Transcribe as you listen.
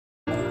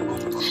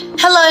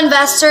Hello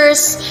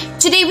investors!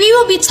 Today we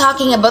will be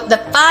talking about the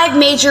 5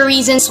 major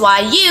reasons why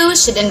you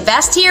should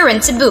invest here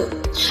in Cebu.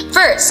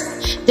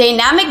 First,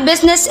 dynamic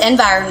business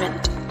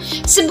environment.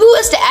 Cebu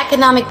is the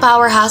economic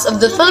powerhouse of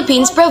the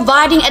Philippines,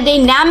 providing a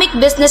dynamic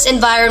business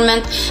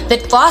environment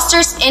that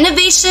fosters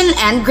innovation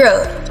and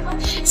growth.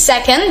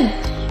 Second,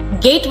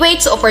 gateway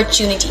to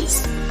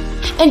opportunities.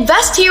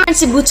 Invest here in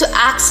Cebu to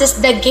access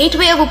the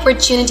gateway of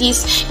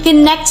opportunities,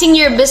 connecting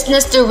your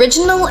business to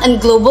regional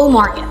and global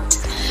market.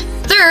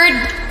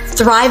 Third,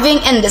 thriving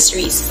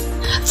industries.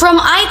 From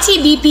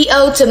IT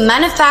BPO to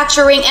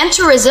manufacturing and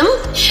tourism,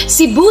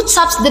 Cebu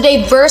tops the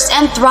diverse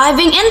and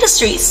thriving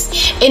industries,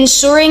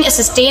 ensuring a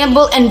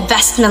sustainable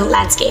investment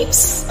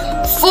landscapes.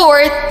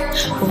 Fourth,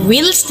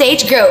 real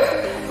estate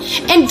growth.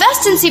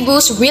 Invest in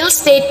Cebu's real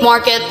estate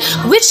market,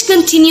 which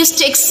continues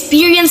to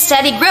experience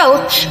steady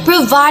growth,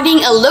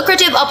 providing a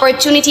lucrative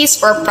opportunities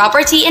for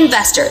property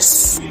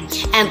investors.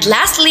 And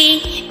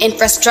lastly,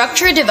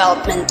 infrastructure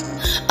development.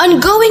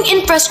 Ongoing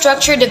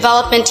infrastructure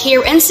development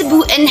here in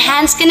Cebu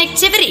enhance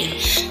connectivity,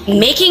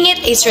 making it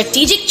a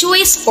strategic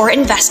choice for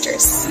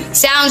investors.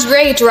 Sounds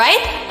great,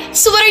 right?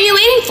 So what are you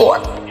waiting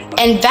for?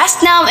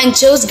 Invest now and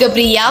choose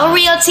Gabriel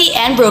Realty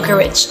and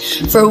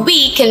Brokerage, for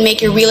we can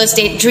make your real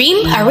estate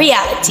dream a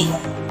reality.